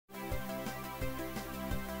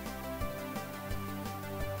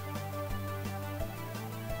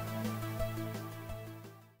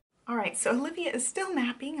Alright, so Olivia is still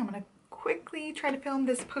napping. I'm going to quickly try to film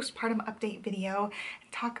this postpartum update video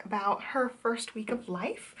and talk about her first week of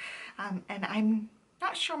life. And I'm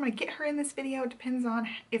not sure I'm going to get her in this video. It depends on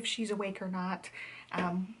if she's awake or not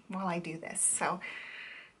while I do this. So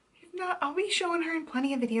if not, I'll be showing her in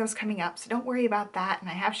plenty of videos coming up, so don't worry about that. And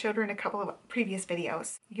I have showed her in a couple of previous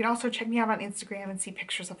videos. You can also check me out on Instagram and see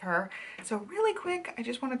pictures of her. So really quick, I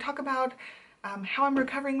just want to talk about how I'm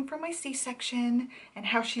recovering from my C-section and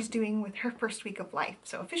how she's doing with her first week of life.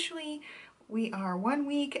 So officially, we are 1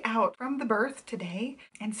 week out from the birth today,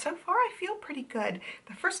 and so far I feel pretty good.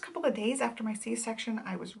 The first couple of days after my C-section,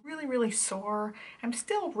 I was really sore. I'm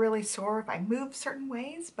still really sore if I move certain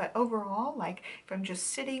ways, but overall, like if I'm just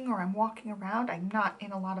sitting or I'm walking around, I'm not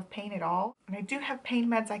in a lot of pain at all. And I do have pain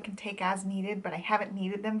meds I can take as needed, but I haven't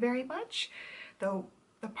needed them very much, though.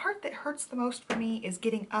 The part that hurts the most for me is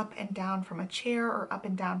getting up and down from a chair or up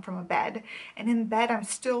and down from a bed. And in bed, I'm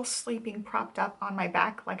still sleeping propped up on my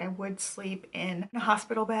back like I would sleep in a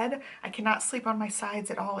hospital bed. I cannot sleep on my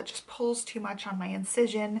sides at all. It just pulls too much on my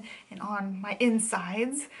incision and on my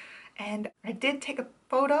insides. And I did take a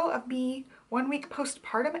photo of me 1 week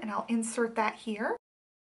postpartum, and I'll insert that here.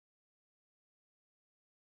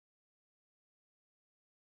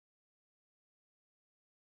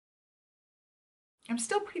 I'm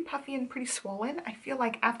still pretty puffy and pretty swollen. I feel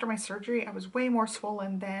like after my surgery, I was way more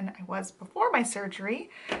swollen than I was before my surgery.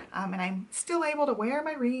 And I'm still able to wear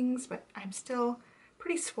my rings, but I'm still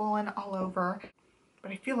pretty swollen all over.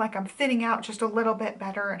 But I feel like I'm thinning out just a little bit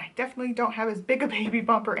better, and I definitely don't have as big a baby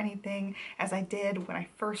bump or anything as I did when I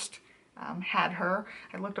first had her.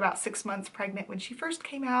 I looked about 6 months pregnant when she first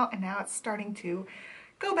came out, and now it's starting to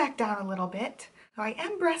go back down a little bit. So I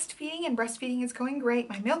am breastfeeding, and breastfeeding is going great.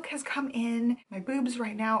 My milk has come in. My boobs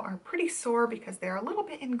right now are pretty sore because they're a little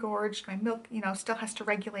bit engorged. My milk, still has to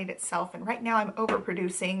regulate itself, and right now I'm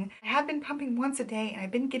overproducing. I have been pumping once a day, and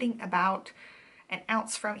I've been getting about an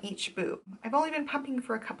ounce from each boob. I've only been pumping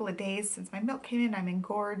for a couple of days since my milk came in. I'm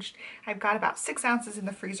engorged. I've got about 6 ounces in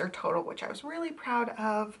the freezer total, which I was really proud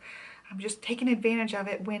of. I'm just taking advantage of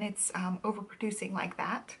it when it's overproducing like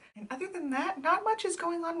that. And other than that, not much is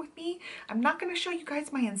going on with me. I'm not going to show you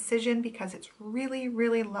guys my incision because it's really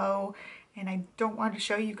low, and I don't want to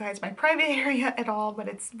show you guys my private area at all, but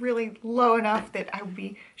it's really low enough that I would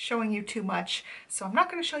be showing you too much. So I'm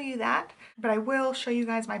not going to show you that, but I will show you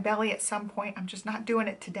guys my belly at some point. I'm just not doing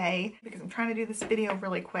it today because I'm trying to do this video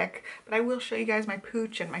really quick, but I will show you guys my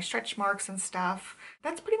pooch and my stretch marks and stuff.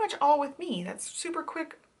 That's pretty much all with me. That's super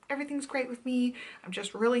quick. Everything's great with me. I'm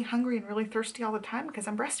just really hungry and really thirsty all the time because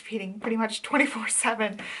I'm breastfeeding pretty much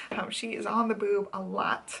 24/7. She is on the boob a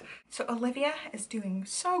lot. So Olivia is doing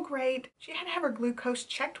so great. She had to have her glucose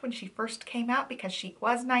checked when she first came out because she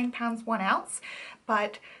was 9 pounds 1 ounce,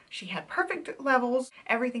 but she had perfect levels.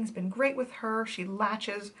 Everything's been great with her. She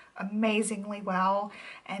latches amazingly well,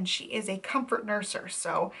 and she is a comfort nurser.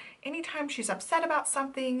 So anytime she's upset about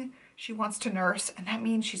something, she wants to nurse, and that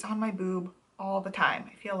means she's on my boob all the time.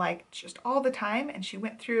 I feel like just all the time. And she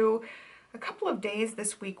went through a couple of days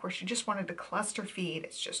this week where she just wanted to cluster feed.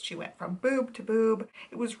 It's just she went from boob to boob.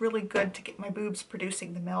 It was really good to get my boobs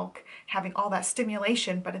producing the milk, having all that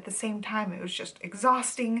stimulation, but at the same time it was just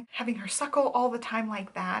exhausting having her suckle all the time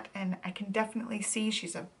like that. And I can definitely see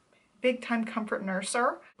she's a big time comfort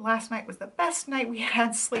nurser. Last night was the best night we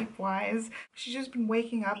had sleep-wise. She's just been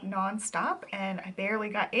waking up non-stop, and I barely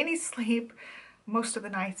got any sleep most of the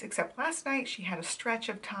nights, except last night she had a stretch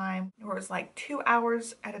of time where it was like 2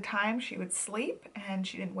 hours at a time she would sleep, and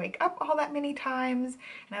she didn't wake up all that many times,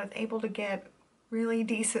 and I was able to get really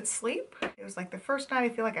decent sleep. It was like the first night I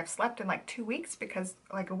feel like I've slept in like 2 weeks, because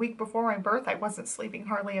like a week before my birth I wasn't sleeping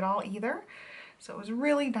hardly at all either. So it was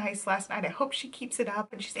really nice last night. I hope she keeps it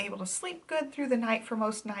up and she's able to sleep good through the night for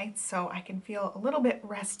most nights so I can feel a little bit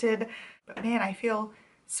rested. But man, I feel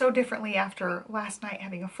so differently after last night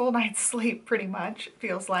having a full night's sleep, pretty much, it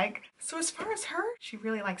feels like. So as far as her, she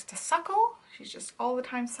really likes to suckle. She's just all the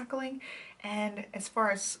time suckling. And as far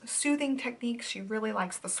as soothing techniques, she really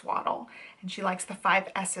likes the swaddle. And she likes the 5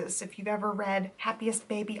 S's. If you've ever read Happiest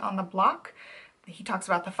Baby on the Block, he talks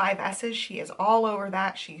about the 5 S's. She is all over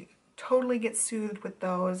that. She totally gets soothed with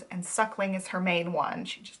those, and suckling is her main one.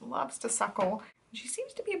 She just loves to suckle. She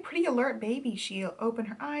seems to be a pretty alert baby. She'll open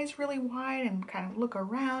her eyes really wide and kind of look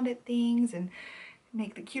around at things and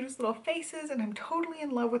make the cutest little faces, and I'm totally in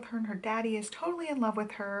love with her, and her daddy is totally in love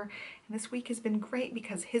with her. And this week has been great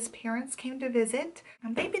because his parents came to visit,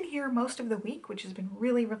 and they've been here most of the week, which has been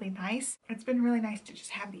really nice. It's been really nice to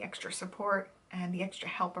just have the extra support and the extra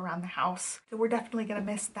help around the house. So we're definitely gonna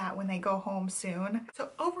miss that when they go home soon. So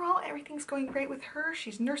overall, everything's going great with her.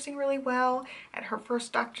 She's nursing really well. At her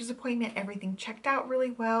first doctor's appointment, everything checked out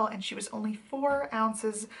really well, and she was only 4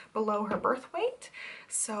 ounces below her birth weight.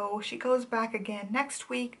 So she goes back again next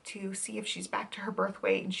week to see if she's back to her birth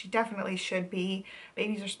weight, and she definitely should be.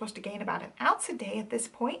 Babies are supposed to gain about 1 ounce a day at this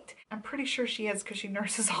point. I'm pretty sure she is because she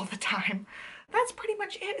nurses all the time. That's pretty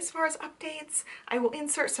much it as far as updates. I will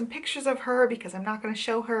insert some pictures of her because I'm not going to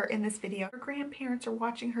show her in this video. Her grandparents are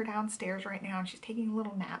watching her downstairs right now and she's taking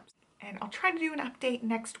little naps. And I'll try to do an update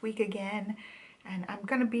next week again. And I'm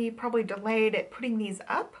going to be probably delayed at putting these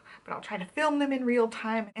up, but I'll try to film them in real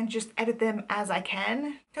time and just edit them as I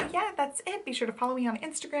can. So yeah, that's it. Be sure to follow me on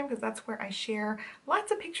Instagram because that's where I share lots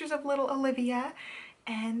of pictures of little Olivia.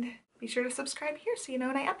 And be sure to subscribe here so you know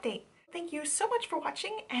when I update. Thank you so much for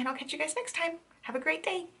watching, and I'll catch you guys next time. Have a great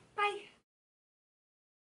day. Bye.